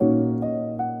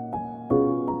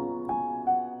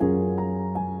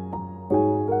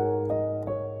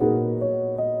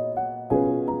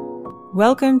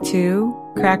Welcome to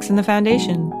Cracks in the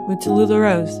Foundation with Tallulah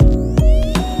Rose.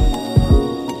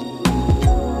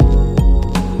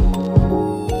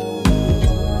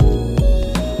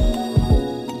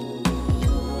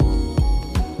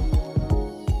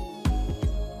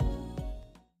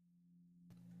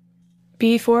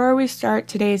 Before we start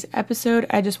today's episode,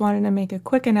 I just wanted to make a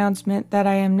quick announcement that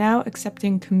I am now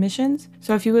accepting commissions.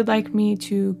 So if you would like me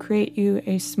to create you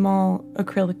a small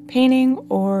acrylic painting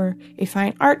or a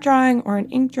fine art drawing or an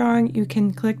ink drawing, you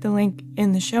can click the link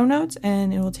in the show notes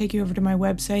and it will take you over to my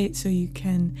website so you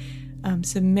can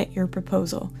submit your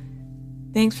proposal.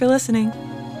 Thanks for listening.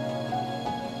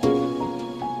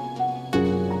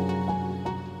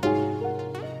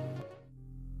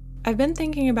 I've been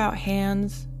thinking about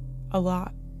hands a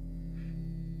lot.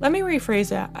 Let me rephrase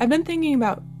that. I've been thinking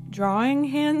about drawing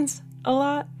hands a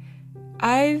lot.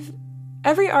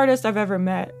 Every artist I've ever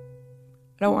met,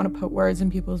 I don't want to put words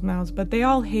in people's mouths, but they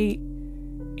all hate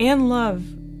and love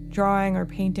drawing or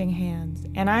painting hands.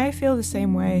 And I feel the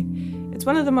same way. It's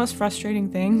one of the most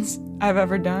frustrating things I've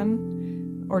ever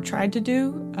done or tried to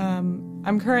do.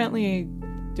 I'm currently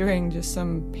doing just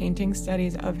some painting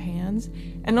studies of hands.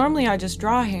 And normally I just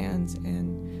draw hands,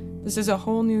 and this is a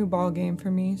whole new ball game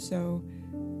for me, so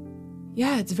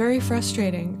yeah, it's very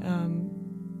frustrating.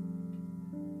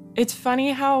 It's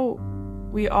funny how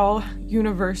we all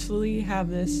universally have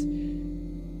this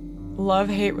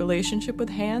love-hate relationship with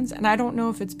hands, and I don't know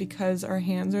if it's because our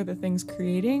hands are the things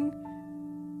creating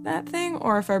that thing,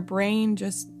 or if our brain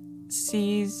just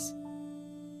sees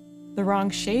the wrong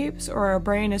shapes, or our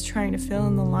brain is trying to fill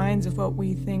in the lines of what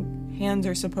we think hands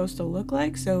are supposed to look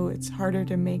like, so it's harder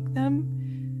to make them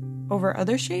over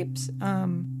other shapes.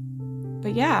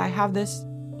 But yeah, I have this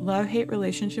love-hate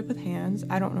relationship with hands.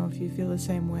 I don't know if you feel the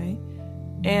same way.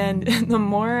 And the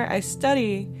more I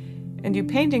study and do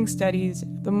painting studies,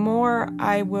 the more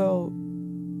I will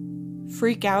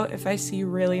freak out if I see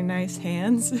really nice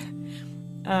hands.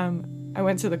 I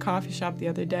went to the coffee shop the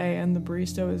other day and the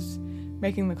barista was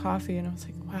making the coffee and I was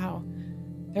like, wow,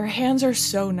 their hands are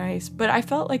so nice. But I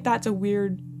felt like it's a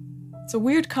weird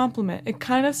compliment. It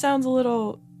kind of sounds a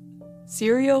little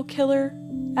serial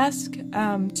killer-esque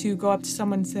to go up to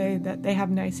someone and say that they have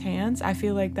nice hands. I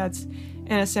feel like that's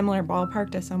in a similar ballpark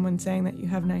to someone saying that you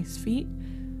have nice feet.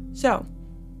 So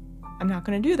I'm not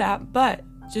going to do that, but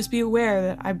just be aware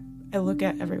that I look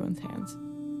at everyone's hands.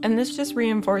 And this just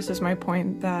reinforces my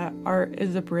point that art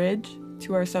is a bridge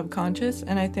to our subconscious,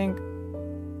 and I think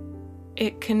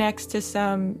it connects to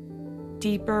some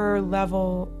deeper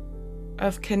level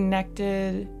of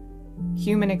connected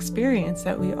human experience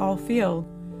that we all feel.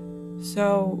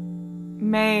 So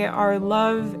may our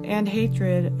love and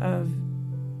hatred of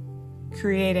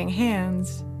creating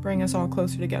hands bring us all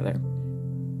closer together.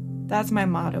 That's my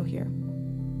motto here.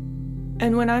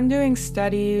 And when I'm doing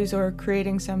studies or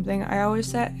creating something, I always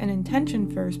set an intention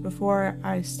first before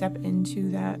I step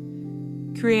into that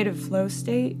creative flow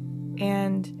state.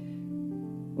 And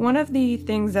one of the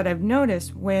things that I've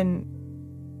noticed when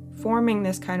forming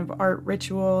this kind of art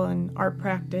ritual and art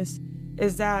practice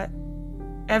is that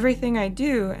everything I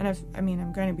do, and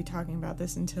I'm going to be talking about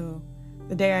this until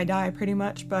the day I die pretty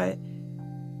much, but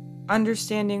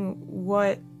understanding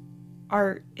what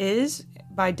art is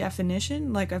by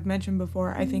definition, like I've mentioned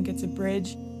before, I think it's a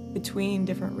bridge between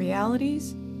different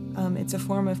realities. It's a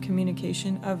form of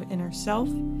communication of inner self,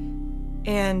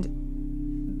 and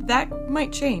that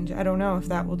might change. I don't know if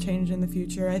that will change in the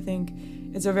future. I think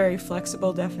it's a very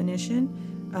flexible definition,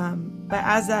 but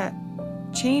as that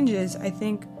changes, I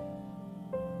think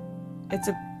it's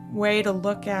a way to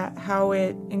look at how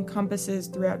it encompasses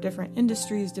throughout different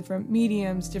industries, different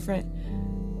mediums, different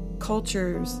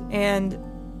cultures. And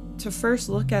to first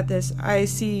look at this,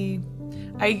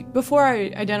 before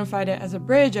I identified it as a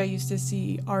bridge, I used to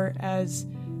see art as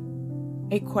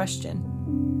a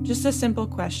question, just a simple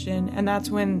question, and that's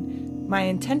when my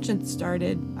intention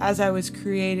started as I was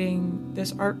creating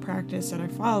this art practice that I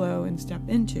follow and step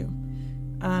into.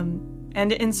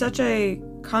 And in such a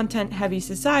content-heavy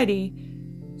society,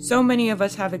 so many of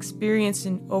us have experienced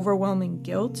an overwhelming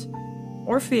guilt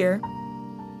or fear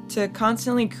to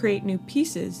constantly create new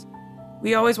pieces.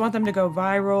 We always want them to go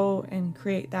viral and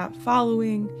create that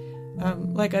following.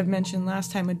 Like I've mentioned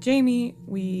last time with Jamie,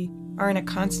 we are in a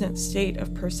constant state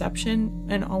of perception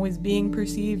and always being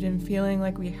perceived and feeling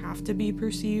like we have to be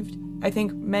perceived. I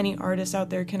think many artists out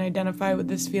there can identify with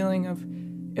this feeling of,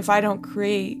 if I don't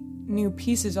create new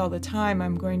pieces all the time,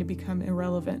 I'm going to become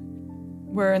irrelevant.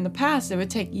 Where in the past, it would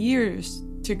take years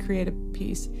to create a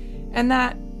piece. And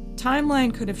that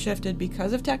timeline could have shifted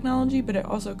because of technology, but it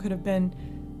also could have been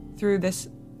through this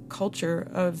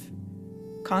culture of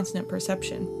constant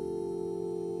perception.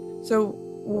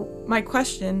 So my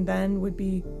question then would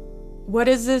be, what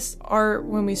is this art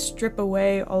when we strip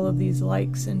away all of these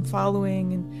likes and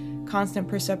following and constant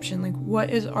perception? Like, what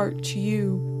is art to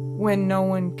you when no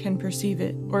one can perceive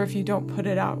it, or if you don't put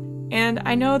it out? And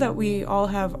I know that we all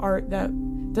have art that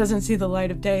doesn't see the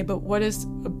light of day, but what is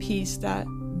a piece that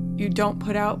you don't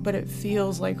put out, but it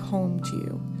feels like home to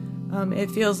you?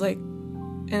 It feels like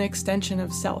an extension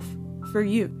of self for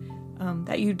you,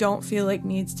 that you don't feel like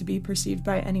needs to be perceived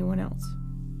by anyone else.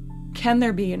 Can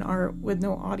there be an art with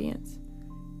no audience?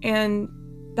 And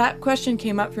that question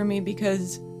came up for me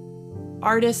because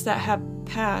artists that have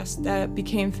passed, that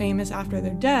became famous after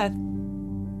their death,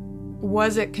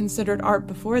 was it considered art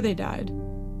before they died?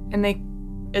 And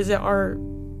is it art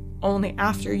only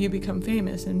after you become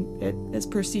famous and it is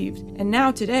perceived? And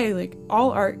now today, like, all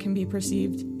art can be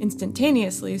perceived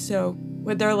instantaneously, so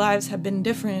would their lives have been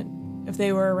different if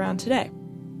they were around today?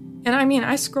 And I mean,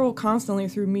 I scroll constantly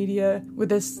through media with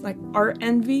this like art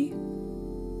envy.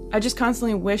 I just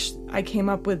constantly wish I came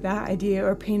up with that idea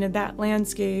or painted that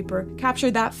landscape or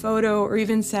captured that photo or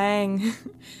even sang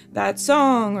that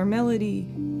song or melody.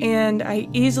 And I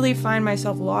easily find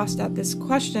myself lost at this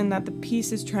question that the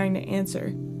piece is trying to answer.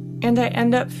 And I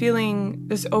end up feeling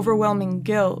this overwhelming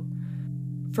guilt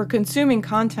for consuming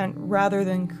content rather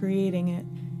than creating it.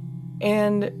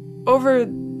 And over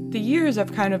the years,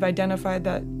 I've kind of identified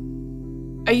that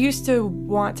I used to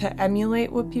want to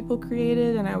emulate what people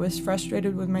created, and I was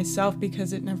frustrated with myself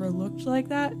because it never looked like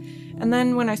that. And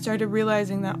then when I started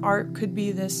realizing that art could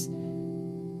be this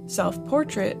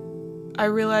self-portrait, I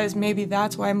realized maybe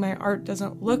that's why my art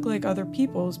doesn't look like other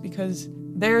people's, because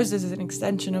theirs is an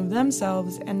extension of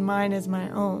themselves and mine is my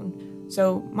own.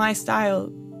 So my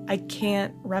style, I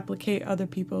can't replicate other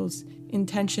people's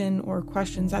intention or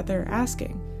questions that they're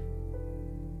asking.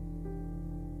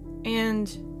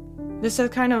 And this has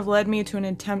kind of led me to an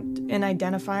attempt in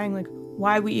identifying like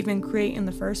why we even create in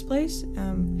the first place,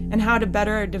 and how to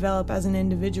better develop as an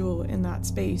individual in that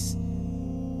space.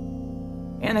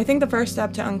 And I think the first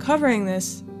step to uncovering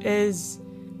this is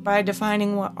by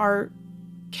defining what art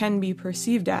can be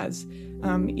perceived as,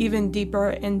 even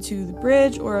deeper into the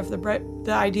bridge, or if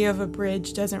the idea of a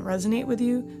bridge doesn't resonate with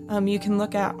you, you can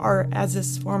look at art as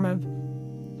this form of,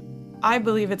 I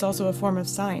believe it's also a form of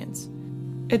science.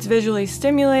 It's visually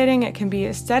stimulating, it can be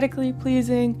aesthetically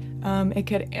pleasing, it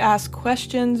could ask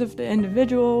questions of the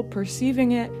individual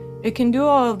perceiving it. It can do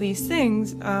all of these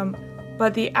things,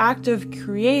 but the act of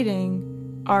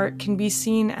creating art can be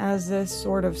seen as this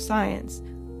sort of science.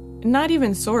 Not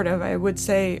even sort of, I would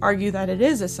say, argue that it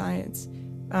is a science.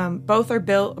 Both are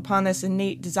built upon this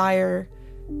innate desire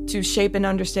to shape an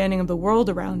understanding of the world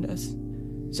around us.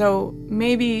 So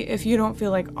maybe if you don't feel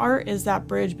like art is that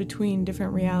bridge between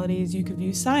different realities, you could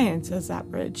view science as that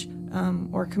bridge,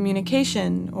 or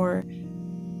communication, or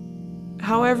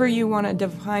however you want to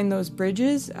define those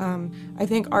bridges. I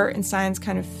think art and science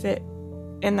kind of fit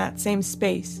in that same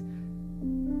space.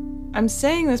 I'm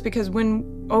saying this because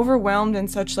when overwhelmed in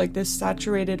such like this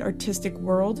saturated artistic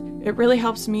world, it really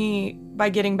helps me by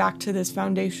getting back to these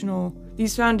foundational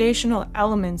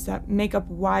elements that make up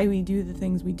why we do the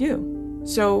things we do.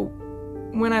 So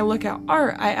when I look at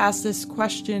art, I ask this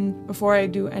question before I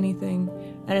do anything,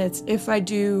 and it's, if I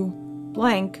do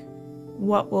blank,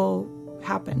 what will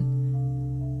happen?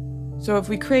 So if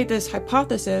we create this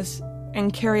hypothesis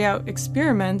and carry out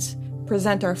experiments,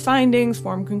 present our findings,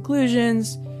 form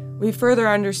conclusions, we further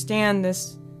understand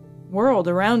this world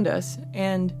around us.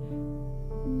 And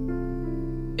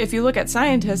if you look at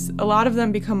scientists, a lot of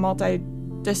them become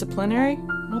multidisciplinary,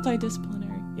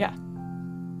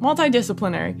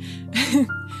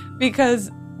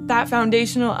 because that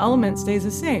foundational element stays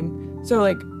the same. So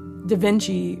like Da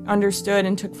Vinci understood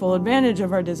and took full advantage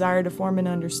of our desire to form an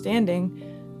understanding,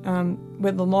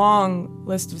 with a long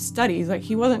list of studies. Like,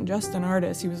 he wasn't just an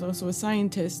artist, he was also a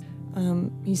scientist.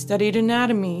 He studied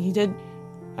anatomy, he did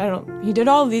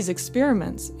all of these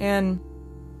experiments, and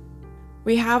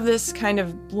we have this kind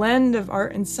of blend of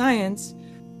art and science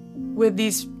with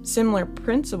these similar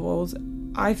principles,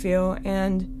 I feel,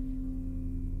 and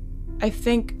I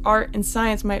think art and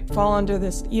science might fall under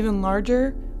this even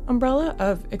larger umbrella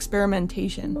of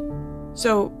experimentation.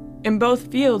 So in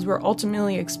both fields, we're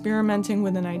ultimately experimenting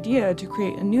with an idea to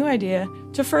create a new idea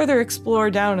to further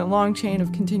explore down a long chain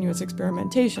of continuous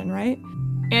experimentation, right?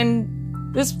 And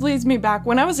this leads me back.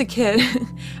 When I was a kid,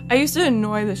 I used to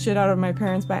annoy the shit out of my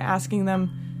parents by asking them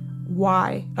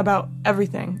why about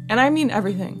everything. And I mean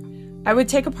everything. I would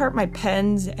take apart my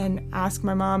pens and ask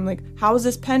my mom, like, how is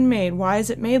this pen made? Why is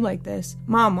it made like this?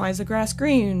 Mom, why is the grass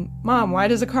green? Mom, why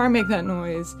does a car make that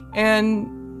noise?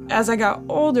 And as I got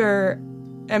older,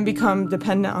 and become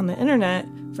dependent on the internet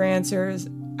for answers,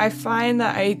 I find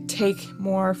that I take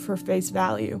more for face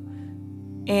value.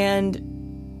 And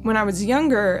when I was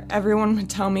younger, everyone would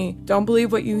tell me, don't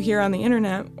believe what you hear on the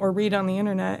internet or read on the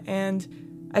internet.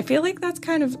 And I feel like that's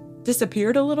kind of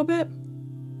disappeared a little bit.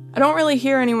 I don't really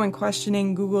hear anyone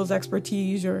questioning Google's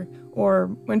expertise or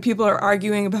when people are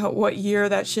arguing about what year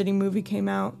that shitty movie came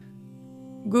out.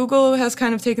 Google has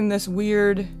kind of taken this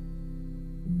weird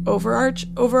overarch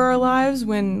over our lives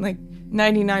when like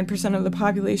 99% of the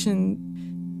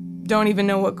population don't even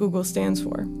know what Google stands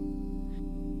for.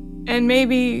 And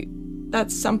maybe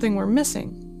that's something we're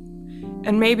missing.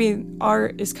 And maybe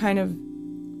art is kind of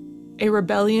a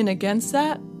rebellion against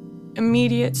that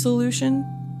immediate solution.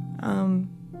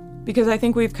 Because I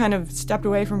think we've kind of stepped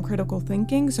away from critical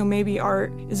thinking. So maybe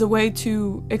art is a way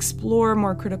to explore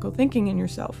more critical thinking in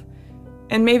yourself.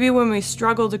 And maybe when we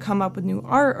struggle to come up with new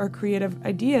art or creative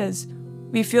ideas,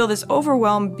 we feel this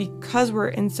overwhelm because we're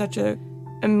in such a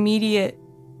immediate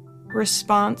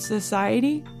response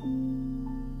society.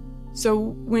 So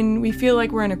when we feel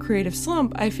like we're in a creative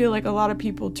slump, I feel like a lot of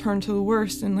people turn to the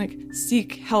worst and like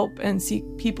seek help and seek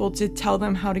people to tell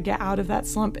them how to get out of that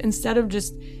slump instead of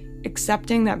just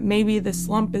accepting that maybe the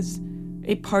slump is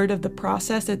a part of the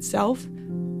process itself.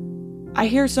 I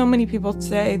hear so many people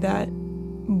say that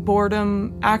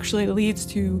boredom actually leads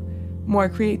to more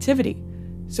creativity.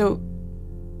 So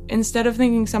instead of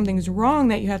thinking something's wrong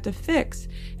that you have to fix,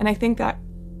 and I think that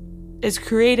is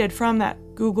created from that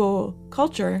Google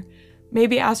culture,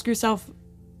 maybe ask yourself,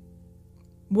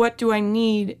 what do I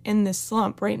need in this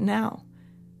slump right now?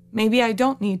 Maybe I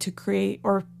don't need to create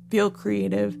or feel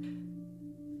creative.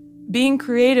 Being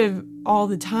creative all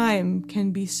the time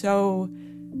can be so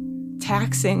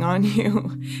taxing on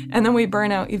you. And then we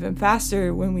burn out even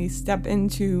faster when we step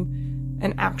into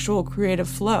an actual creative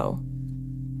flow.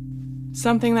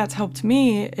 Something that's helped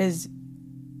me is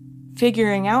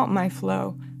figuring out my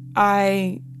flow.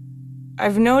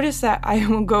 I've noticed that I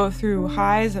will go through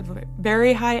highs of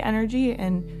very high energy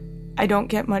and I don't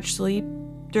get much sleep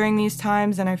during these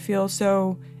times, and I feel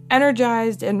so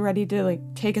energized and ready to like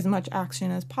take as much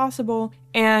action as possible.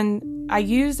 And I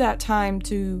use that time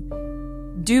to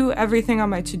do everything on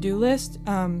my to-do list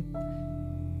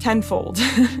tenfold.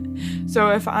 So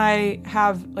if I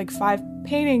have like 5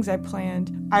 paintings I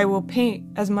planned, I will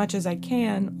paint as much as I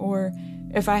can, or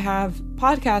if I have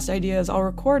podcast ideas, I'll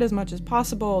record as much as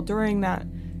possible during that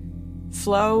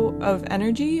flow of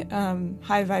energy,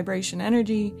 high vibration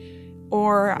energy,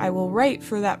 or I will write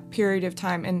for that period of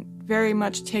time and very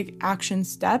much take action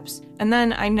steps. And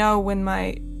then I know when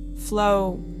my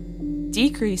flow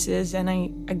decreases and I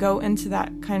go into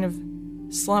that kind of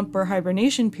slump or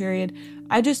hibernation period,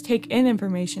 I just take in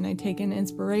information, I take in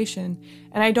inspiration,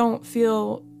 and I don't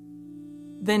feel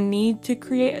the need to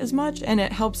create as much, and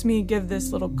it helps me give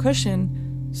this little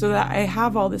cushion so that I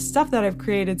have all this stuff that I've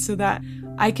created so that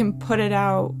I can put it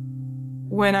out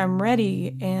when I'm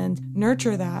ready and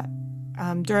nurture that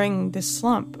during this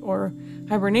slump or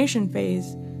hibernation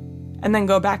phase, and then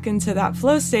go back into that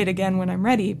flow state again when I'm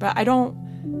ready. But I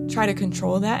don't try to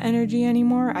control that energy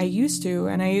anymore. I used to,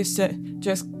 and I used to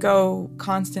just go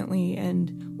constantly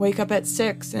and wake up at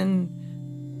 6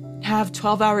 and have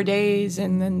 12-hour days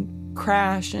and then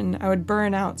crash, and I would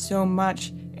burn out so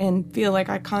much and feel like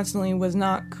I constantly was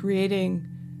not creating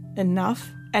enough.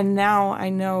 And now I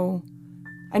know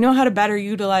how to better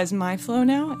utilize my flow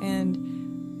now,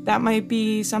 and that might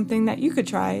be something that you could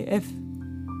try. If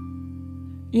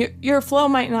your flow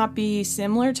might not be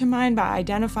similar to mine, but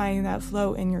identifying that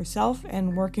flow in yourself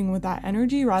and working with that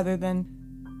energy rather than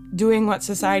doing what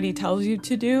society tells you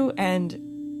to do and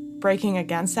breaking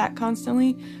against that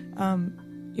constantly,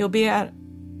 you'll be at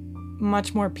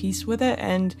much more peace with it,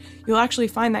 and you'll actually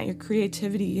find that your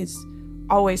creativity is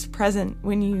always present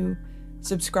when you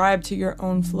subscribe to your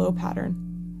own flow pattern.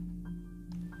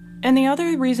 And the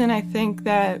other reason I think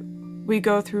that we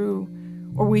go through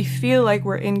or we feel like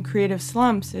we're in creative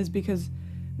slumps is because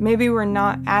maybe we're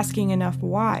not asking enough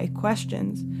why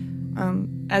questions.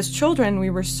 As children, we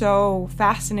were so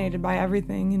fascinated by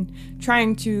everything and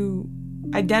trying to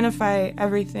identify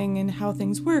everything and how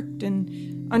things worked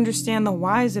and understand the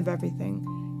whys of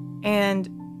everything. And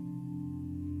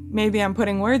maybe I'm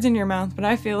putting words in your mouth, but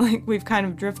I feel like we've kind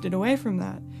of drifted away from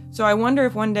that. So I wonder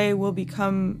if one day we'll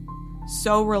become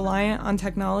so reliant on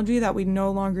technology that we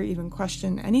no longer even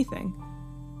question anything.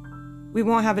 We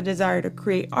won't have a desire to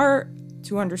create art,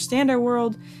 to understand our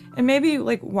world, and maybe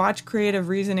like watch creative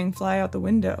reasoning fly out the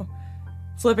window,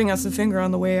 flipping us a finger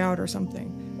on the way out or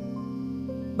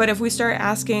something. But if we start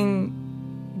asking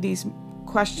these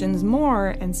questions more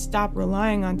and stop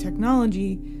relying on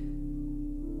technology,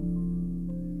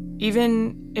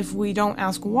 even if we don't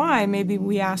ask why, maybe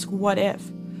we ask what if?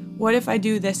 What if I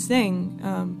do this thing?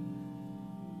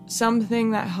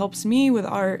 Something that helps me with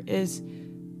art is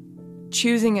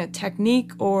choosing a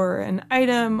technique or an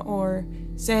item, or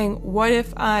saying, what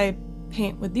if I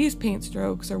paint with these paint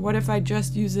strokes, or what if I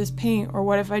just use this paint, or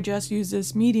what if I just use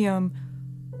this medium?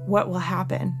 What will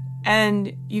happen?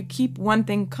 And you keep one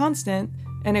thing constant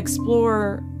and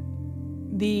explore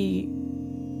the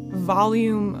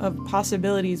volume of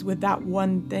possibilities with that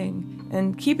one thing.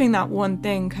 And keeping that one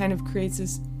thing kind of creates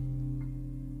this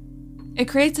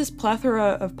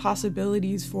plethora of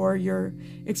possibilities for your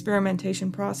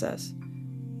experimentation process.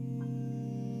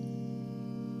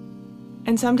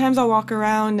 And sometimes I'll walk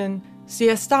around and see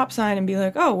a stop sign and be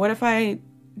like, oh, what if I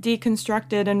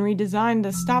deconstructed and redesigned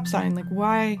a stop sign? Like,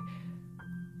 why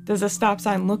does a stop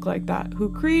sign look like that?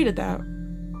 Who created that?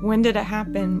 When did it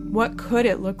happen? What could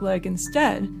it look like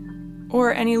instead?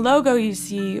 Or any logo you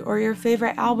see, or your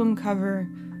favorite album cover.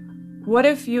 What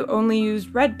if you only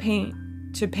used red paint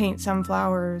to paint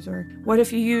sunflowers? Or what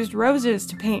if you used roses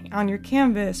to paint on your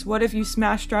canvas? What if you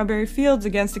smashed Strawberry Fields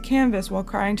against a canvas while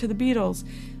crying to the Beatles?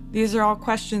 These are all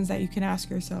questions that you can ask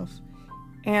yourself.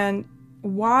 And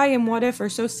why and what if are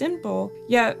so simple,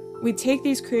 yet we take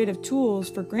these creative tools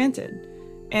for granted.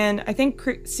 And I think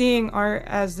seeing art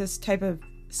as this type of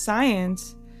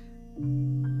science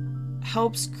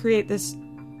helps create this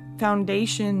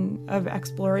foundation of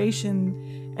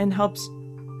exploration and helps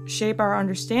shape our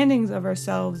understandings of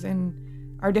ourselves and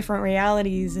our different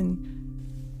realities. And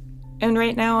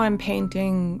right now I'm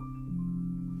painting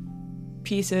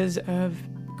pieces of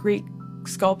Greek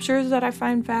sculptures that I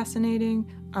find fascinating.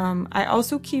 I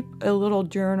also keep a little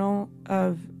journal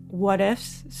of what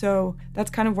ifs, so that's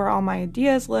kind of where all my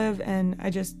ideas live, and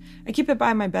I keep it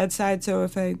by my bedside, so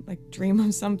if I dream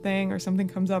of something or something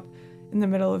comes up in the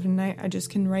middle of the night, I just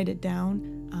can write it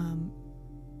down.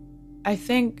 I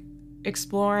think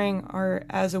exploring art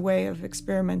as a way of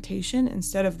experimentation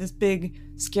instead of this big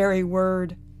scary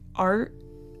word art,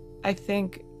 I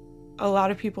think a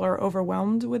lot of people are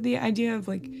overwhelmed with the idea of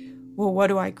well, what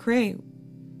do I create?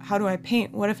 How do I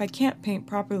paint? What if I can't paint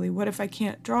properly? What if I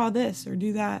can't draw this or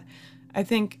do that? I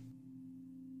think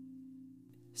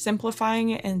simplifying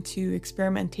it into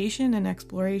experimentation and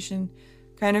exploration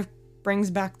kind of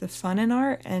brings back the fun in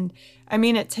art. And I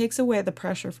mean, it takes away the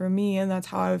pressure for me, and that's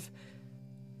how I've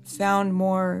found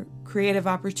more creative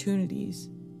opportunities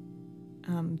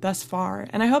thus far.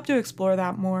 And I hope to explore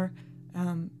that more.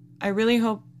 I really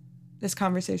hope this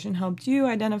conversation helped you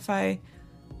identify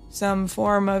some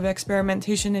form of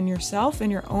experimentation in yourself, in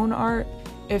your own art.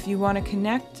 If you want to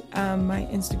connect, my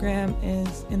Instagram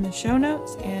is in the show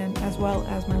notes, and as well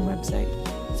as my website.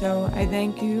 So I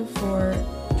thank you for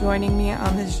joining me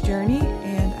on this journey,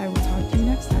 and